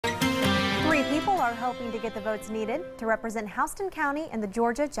People are hoping to get the votes needed to represent Houston County in the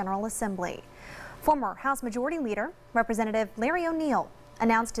Georgia General Assembly. Former House Majority Leader, Representative Larry O'Neill,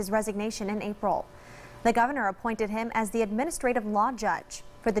 announced his resignation in April. The governor appointed him as the administrative law judge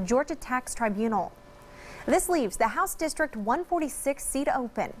for the Georgia Tax Tribunal. This leaves the House District 146 seat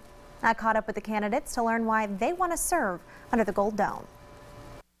open. I caught up with the candidates to learn why they want to serve under the Gold Dome.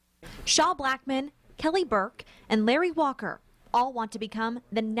 Shaw Blackmon, Kelly Burke, and Larry Walker all want to become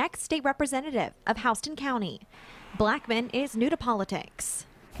the next state representative of Houston County. Blackmon is new to politics.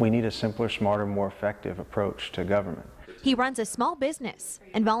 We need a simpler, smarter, more effective approach to government. He runs a small business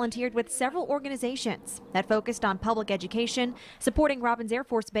and volunteered with several organizations that focused on public education, supporting Robins Air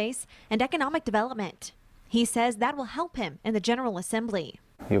Force Base, and economic development. He says that will help him in the General Assembly.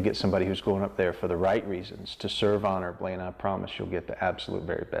 You'll get somebody who's going up there for the right reasons, to serve honorably, and I promise you'll get the absolute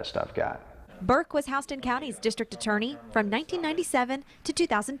very best I've got. Burke was Houston County's district attorney from 1997 to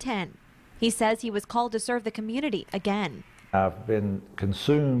 2010. He says he was called to serve the community again. I've been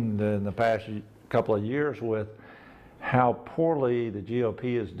consumed in the past couple of years with how poorly the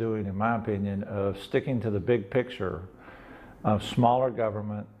GOP is doing, in my opinion, of sticking to the big picture of smaller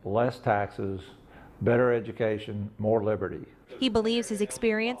government, less taxes, better education, more liberty. He believes his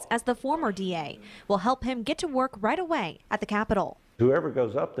experience as the former DA will help him get to work right away at the Capitol. Whoever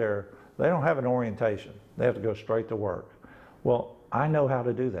goes up there, they don't have an orientation. They have to go straight to work. Well, I know how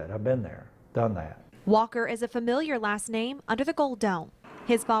to do that. I've been there, done that. Walker is a familiar last name under the Gold Dome.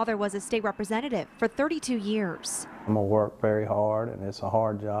 His father was a state representative for 32 years. I'm going to work very hard, and it's a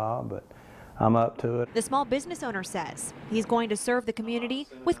hard job, but I'm up to it. The small business owner says he's going to serve the community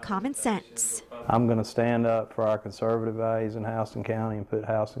with common sense. I'm going to stand up for our conservative values in Houston County and put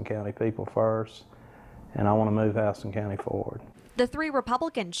Houston County people first, and I want to move Houston County forward. The three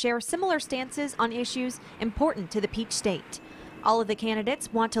Republicans share similar stances on issues important to the Peach State. All of the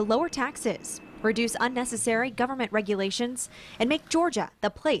candidates want to lower taxes, reduce unnecessary government regulations, and make Georgia the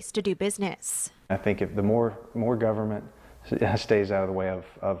place to do business. I think if the more government stays out of the way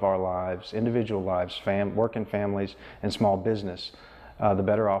of our lives, individual lives, working families, and small business, the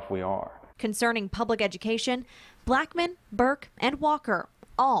better off we are. Concerning public education, Blackmon, Burke, and Walker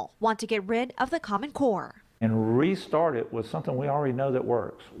all want to get rid of the Common Core And restart it with something we already know that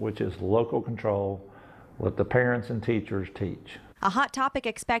works, which is local control. Let the parents and teachers teach. A hot topic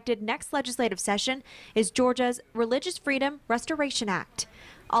expected next legislative session is Georgia's Religious Freedom Restoration Act.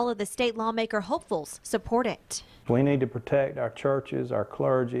 All of the state lawmaker hopefuls support it. We need to protect our churches, our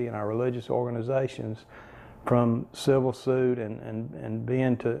clergy, and our religious organizations from civil suit and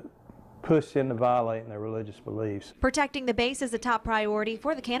being pushed into violating their religious beliefs. Protecting the base is a top priority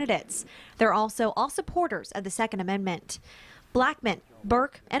for the candidates. They're also all supporters of the Second Amendment. Blackmon,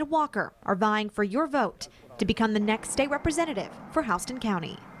 Burke, and Walker are vying for your vote to become the next state representative for Houston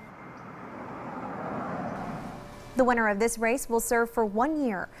County. The winner of this race will serve for 1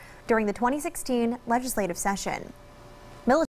 year during the 2016 legislative session.